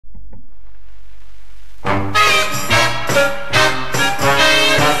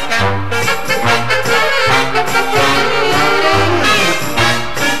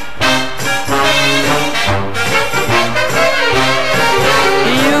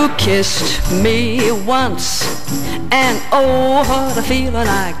kissed me once, and oh, what a feeling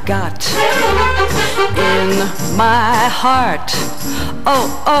I got in my heart. Oh,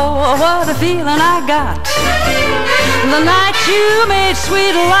 oh, what a feeling I got. The night you made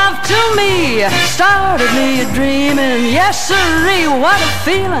sweet love to me started me dreaming. Yes, sirree, what a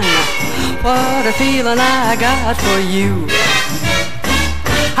feeling I got for you.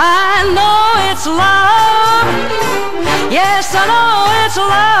 I know it's love. Yes, I know it's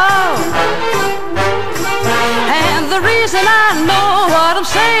love. And the reason I know what I'm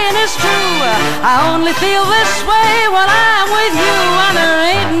saying is true, I only feel this way when I'm with you, and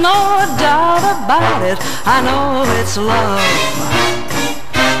there ain't no doubt about it, I know it's love.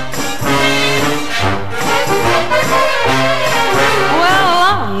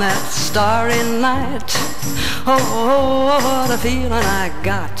 Well, on that starry night, oh, what a feeling I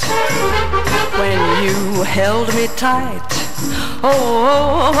got when you held me tight.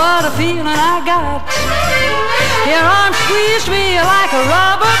 Oh, what a feeling I got. Your arms squeezed me like a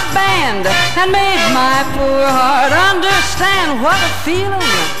rubber band and made my poor heart understand what a feeling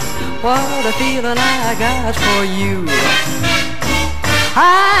I got for you.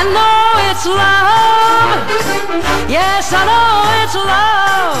 I know it's love. Yes, I know it's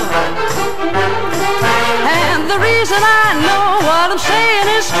love. And the reason I know what I'm saying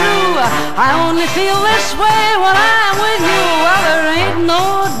is true, I only feel this way when I'm with you. Well, there ain't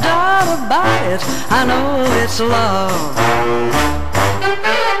no doubt about it, I know it's love.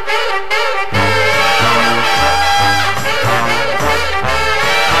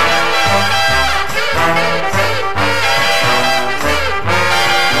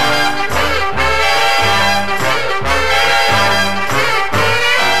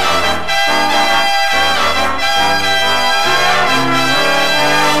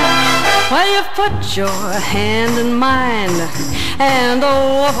 Well, you've put your hand in mine, and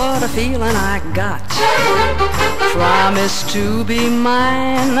oh, what a feeling I got. Promise to be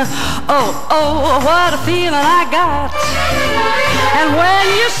mine. Oh, oh, what a feeling I got. And when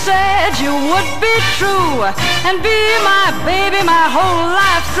you said you would be true and be my baby my whole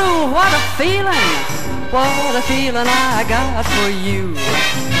life through, what a feeling I got for you.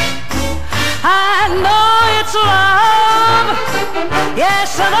 I know it's love.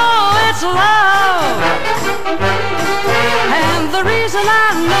 Yes, I know it's love. And the reason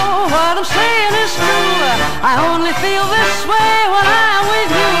I know what I'm saying is true, I only feel this way when I'm with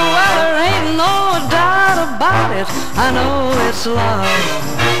you. Well, there ain't no doubt about it, I know it's love.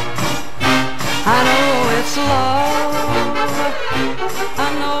 I know it's love. I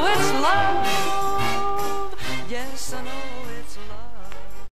know it's love. Yes, I know it's love.